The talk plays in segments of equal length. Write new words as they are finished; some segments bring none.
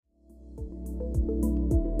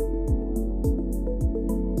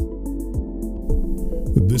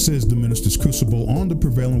This is the Minister's Crucible on the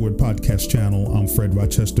Prevailing Word podcast channel. I'm Fred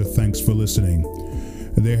Rochester. Thanks for listening.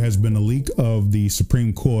 There has been a leak of the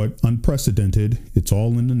Supreme Court, unprecedented. It's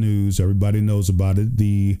all in the news. Everybody knows about it.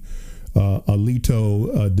 The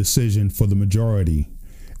Alito decision for the majority.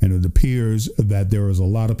 And it appears that there is a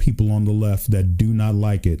lot of people on the left that do not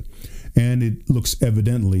like it. And it looks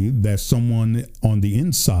evidently that someone on the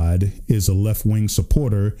inside is a left-wing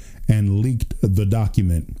supporter and leaked the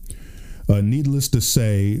document. Needless to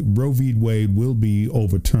say, Roe v. Wade will be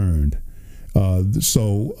overturned.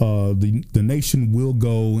 So the nation will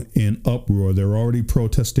go in uproar. They're already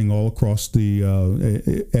protesting all across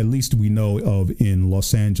at least we know of in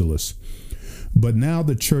Los Angeles. But now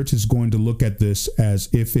the church is going to look at this as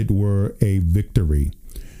if it were a victory.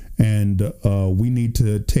 And we need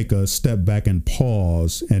to take a step back and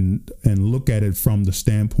pause and look at it from the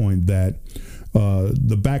standpoint that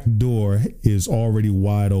the back door is already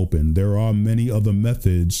wide open. There are many other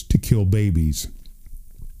methods to kill babies.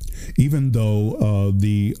 Even though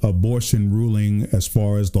the abortion ruling, as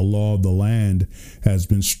far as the law of the land, has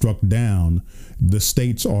been struck down, the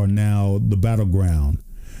states are now the battleground.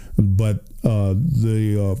 But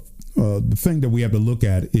the thing that we have to look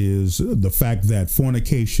at is the fact that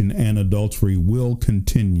fornication and adultery will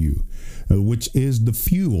continue, which is the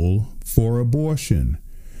fuel for abortion.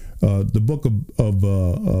 The book of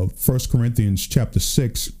 1 Corinthians chapter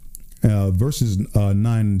 6, verses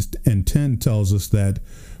 9 and 10 tells us that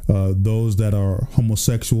those that are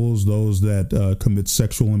homosexuals, those that commit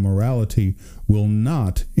sexual immorality will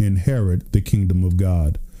not inherit the kingdom of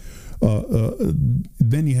God.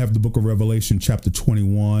 Then you have the book of Revelation chapter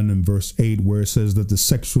 21 and verse 8, where it says that the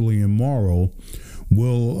sexually immoral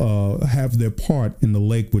will have their part in the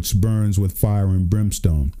lake which burns with fire and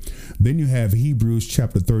brimstone. Then you have Hebrews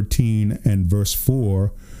chapter 13 and verse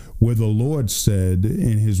 4, where the Lord said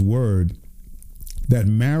in his word that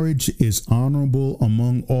marriage is honorable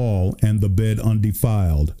among all and the bed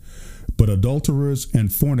undefiled, but adulterers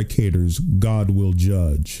and fornicators God will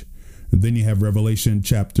judge. And then you have Revelation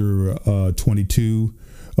chapter 22,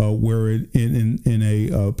 where in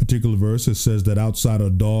a particular verse it says that outside are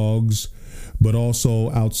dogs, but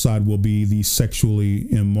also outside will be the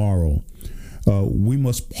sexually immoral. We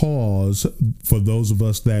must pause for those of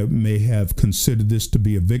us that may have considered this to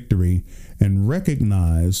be a victory and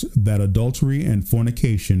recognize that adultery and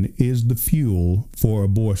fornication is the fuel for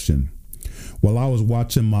abortion. While I was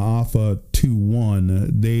watching Maafa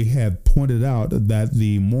 2:1, they have pointed out that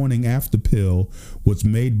the morning after pill was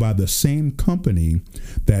made by the same company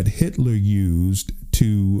that Hitler used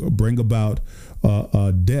to bring about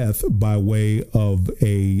death by way of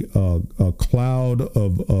a cloud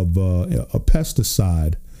of a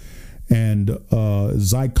pesticide. And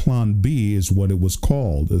Zyklon B is what it was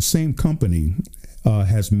called. The same company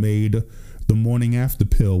has made the morning after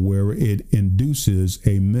pill, where it induces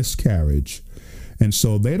a miscarriage. And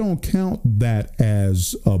so they don't count that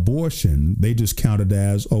as abortion. They just count it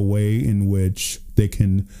as a way in which they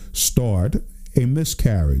can start a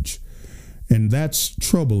miscarriage. And that's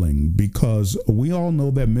troubling because we all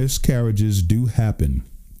know that miscarriages do happen.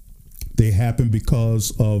 They happen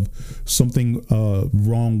because of something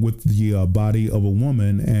wrong with the body of a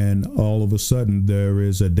woman, and all of a sudden there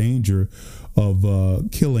is a danger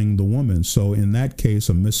of killing the woman. So in that case,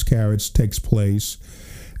 a miscarriage takes place,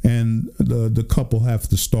 and the couple have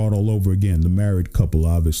to start all over again. The married couple,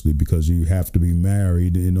 obviously, because you have to be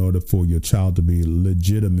married in order for your child to be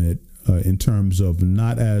legitimate, in terms of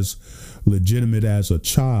not as legitimate as a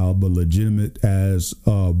child, but legitimate as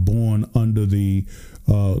born under the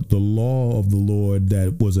law of the Lord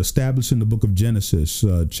that was established in the book of Genesis,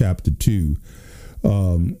 chapter 2.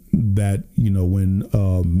 That, when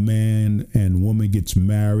man and woman gets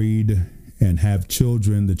married and have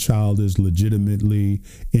children, the child is legitimately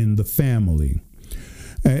in the family.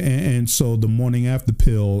 And so the morning after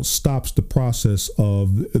pill stops the process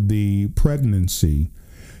of the pregnancy.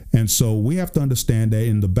 And so we have to understand that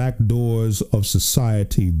in the back doors of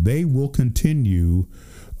society, they will continue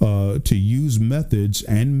to use methods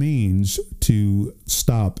and means to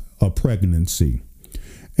stop a pregnancy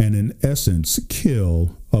and, in essence,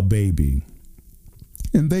 kill a baby.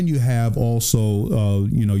 And then you have also,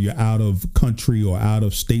 your out of country or out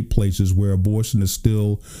of state places where abortion is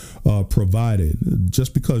still provided.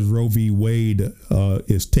 Just because Roe v. Wade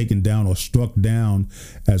is taken down or struck down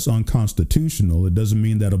as unconstitutional, it doesn't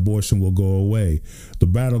mean that abortion will go away. The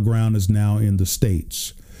battleground is now in the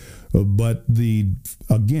states. But the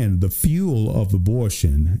fuel of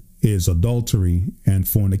abortion is adultery and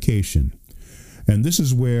fornication. And this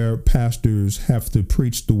is where pastors have to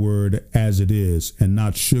preach the word as it is and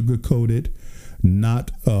not sugarcoat it,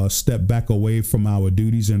 not step back away from our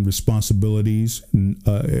duties and responsibilities. And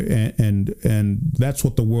that's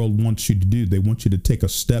what the world wants you to do. They want you to take a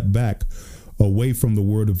step back away from the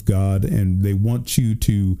Word of God, and they want you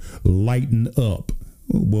to lighten up.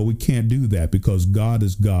 Well, we can't do that because God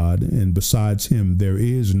is God, and besides him, there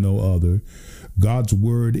is no other. God's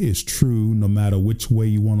word is true no matter which way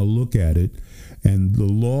you want to look at it. And the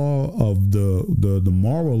law of the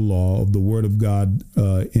moral law of the word of God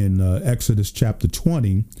in Exodus chapter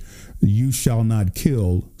 20, you shall not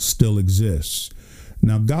kill, still exists.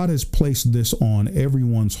 Now, God has placed this on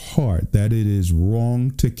everyone's heart that it is wrong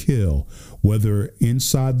to kill, whether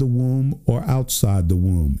inside the womb or outside the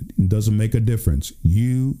womb. It doesn't make a difference.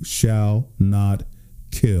 You shall not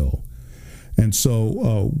kill. And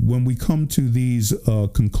so when we come to these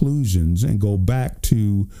conclusions and go back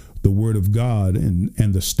to the Word of God and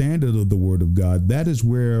the standard of the Word of God, that is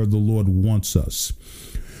where the Lord wants us.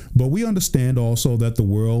 But we understand also that the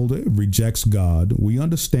world rejects God. We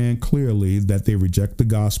understand clearly that they reject the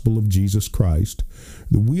gospel of Jesus Christ.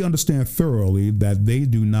 We understand thoroughly that they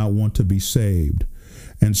do not want to be saved.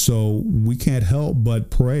 And so we can't help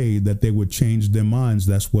but pray that they would change their minds.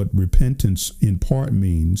 That's what repentance in part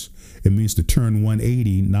means. It means to turn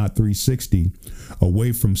 180, not 360,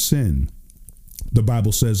 away from sin. The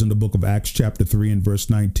Bible says in the book of Acts chapter 3 and verse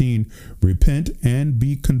 19, repent and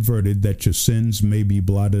be converted that your sins may be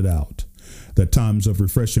blotted out, that times of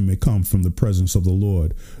refreshing may come from the presence of the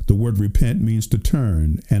Lord. The word repent means to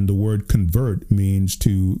turn, and the word convert means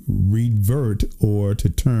to revert or to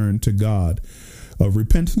turn to God.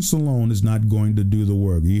 Repentance alone is not going to do the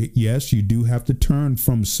work. Yes, you do have to turn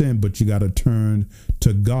from sin, but you got to turn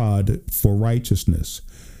to God for righteousness.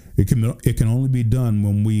 It can only be done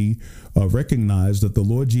when we recognize that the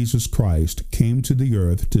Lord Jesus Christ came to the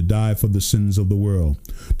earth to die for the sins of the world.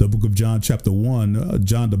 The book of John chapter 1,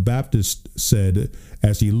 John the Baptist said,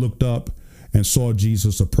 as he looked up and saw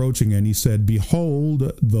Jesus approaching, and he said,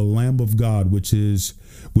 behold, the Lamb of God, which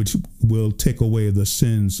will take away the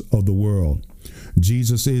sins of the world.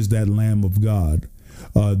 Jesus is that Lamb of God.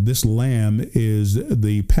 This Lamb is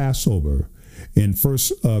the Passover. In 1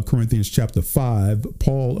 Corinthians chapter 5,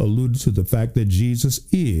 Paul alluded to the fact that Jesus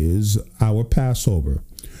is our Passover.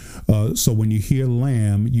 So when you hear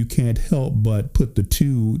lamb, you can't help but put the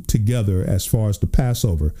two together as far as the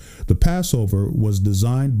Passover. The Passover was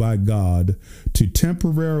designed by God to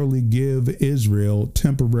temporarily give Israel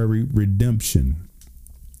temporary redemption.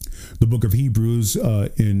 The book of Hebrews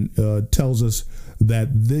tells us that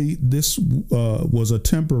this was a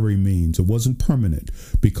temporary means. It wasn't permanent,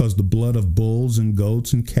 because the blood of bulls and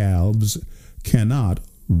goats and calves cannot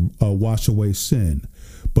wash away sin.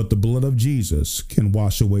 But the blood of Jesus can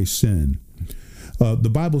wash away sin. The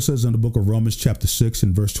Bible says in the book of Romans chapter 6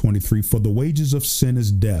 and verse 23, for the wages of sin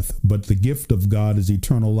is death, but the gift of God is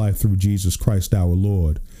eternal life through Jesus Christ our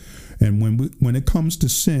Lord. And when it comes to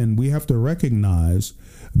sin, we have to recognize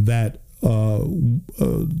that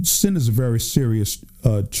sin is a very serious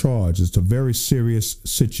charge. It's a very serious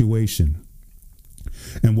situation.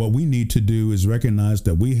 And what we need to do is recognize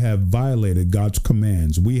that we have violated God's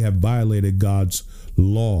commands. We have violated God's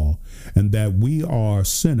law, and that we are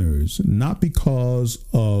sinners, not because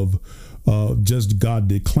of just God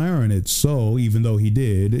declaring it so, even though he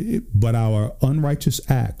did, but our unrighteous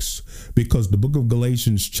acts, because the book of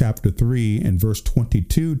Galatians chapter 3 and verse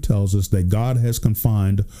 22 tells us that God has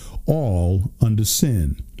confined all under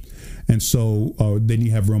sin. And so then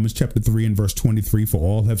you have Romans chapter 3 and verse 23, for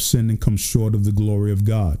all have sinned and come short of the glory of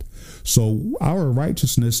God. So our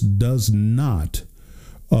righteousness does not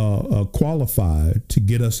qualify to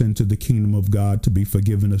get us into the kingdom of God, to be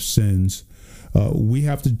forgiven of sins. We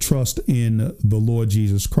have to trust in the Lord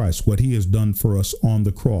Jesus Christ, what he has done for us on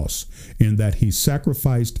the cross, in that he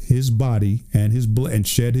sacrificed his body and his blood and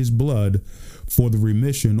shed his blood for the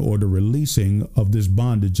remission or the releasing of this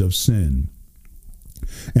bondage of sin.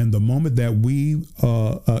 And the moment that we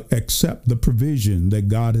accept the provision that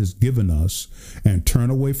God has given us and turn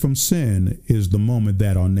away from sin is the moment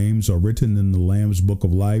that our names are written in the Lamb's book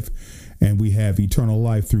of life, and we have eternal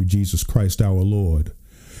life through Jesus Christ our Lord.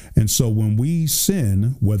 And so when we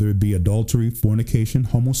sin, whether it be adultery, fornication,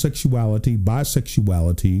 homosexuality,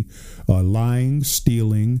 bisexuality, lying,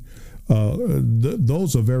 stealing,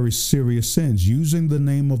 those are very serious sins. Using the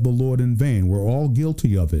name of the Lord in vain. We're all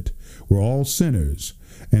guilty of it. We're all sinners.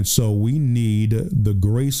 And so we need the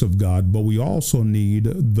grace of God, but we also need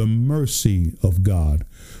the mercy of God.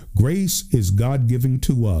 Grace is God giving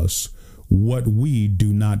to us what we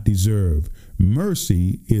do not deserve.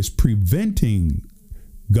 Mercy is preventing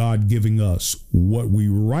God giving us what we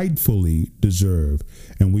rightfully deserve.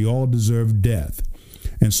 And we all deserve death.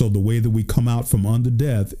 And so the way that we come out from under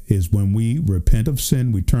death is when we repent of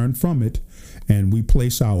sin, we turn from it, and we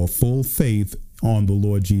place our full faith on the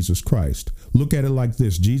Lord Jesus Christ. Look at it like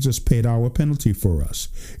this. Jesus paid our penalty for us.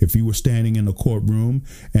 If you were standing in a courtroom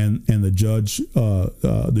and the judge,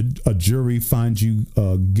 a jury finds you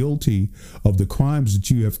guilty of the crimes that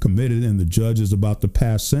you have committed, and the judge is about to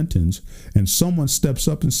pass sentence, and someone steps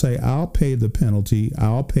up and say, I'll pay the penalty,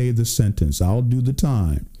 I'll pay the sentence, I'll do the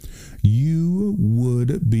time, you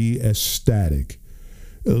would be ecstatic.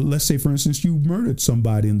 Let's say, for instance, you murdered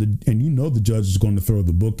somebody and you know the judge is going to throw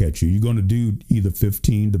the book at you. You're going to do either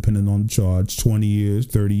 15, depending on the charge, 20 years,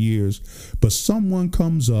 30 years. But someone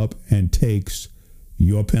comes up and takes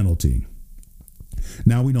your penalty.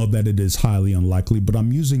 Now, we know that it is highly unlikely, but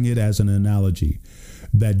I'm using it as an analogy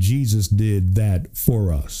that Jesus did that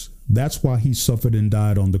for us. That's why he suffered and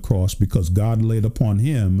died on the cross, because God laid upon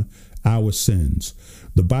him our sins.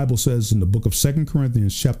 The Bible says in the book of 2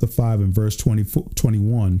 Corinthians chapter 5 and verse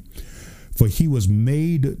 21, for he was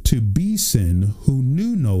made to be sin who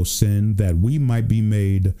knew no sin, that we might be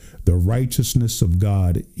made the righteousness of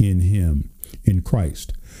God in him, in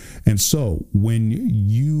Christ. And so when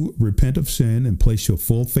you repent of sin and place your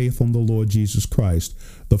full faith on the Lord Jesus Christ,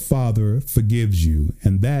 the Father forgives you.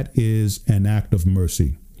 And that is an act of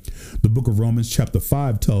mercy. The book of Romans chapter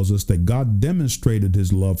 5 tells us that God demonstrated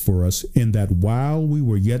his love for us in that while we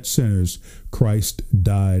were yet sinners, Christ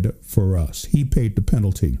died for us. He paid the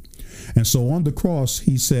penalty. And so on the cross,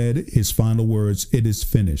 he said his final words, it is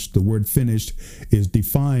finished. The word finished is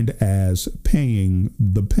defined as paying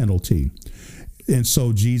the penalty. And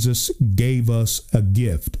so Jesus gave us a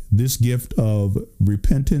gift, this gift of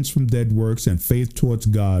repentance from dead works and faith towards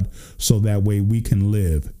God, so that way we can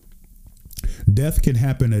live. Death can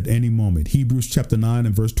happen at any moment. Hebrews chapter 9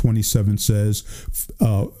 and verse 27 says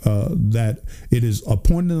that it is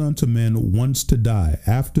appointed unto men once to die.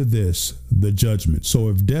 After this, the judgment. So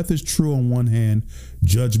if death is true on one hand,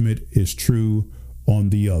 judgment is true on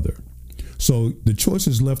the other. So the choice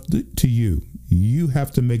is left to you. You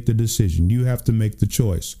have to make the decision. You have to make the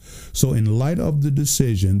choice. So in light of the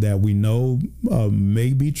decision that we know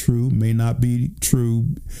may be true, may not be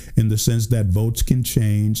true, in the sense that votes can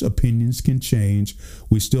change, opinions can change,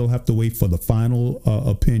 we still have to wait for the final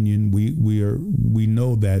opinion. We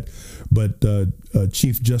know that, but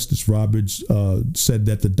Chief Justice Roberts said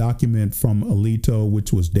that the document from Alito,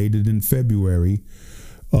 which was dated in February,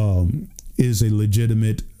 is a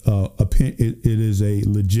legitimate it is a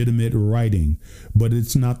legitimate writing, but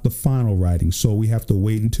it's not the final writing. So we have to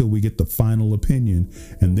wait until we get the final opinion,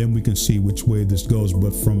 and then we can see which way this goes.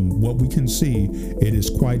 But from what we can see, it is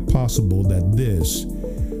quite possible that this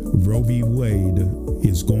Roe v. Wade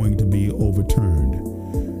is going to be overturned.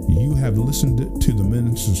 You have listened to the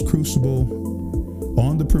Minister's Crucible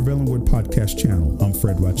on the Prevailing Word podcast channel. I'm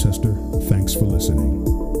Fred Rochester. Thanks for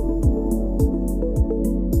listening.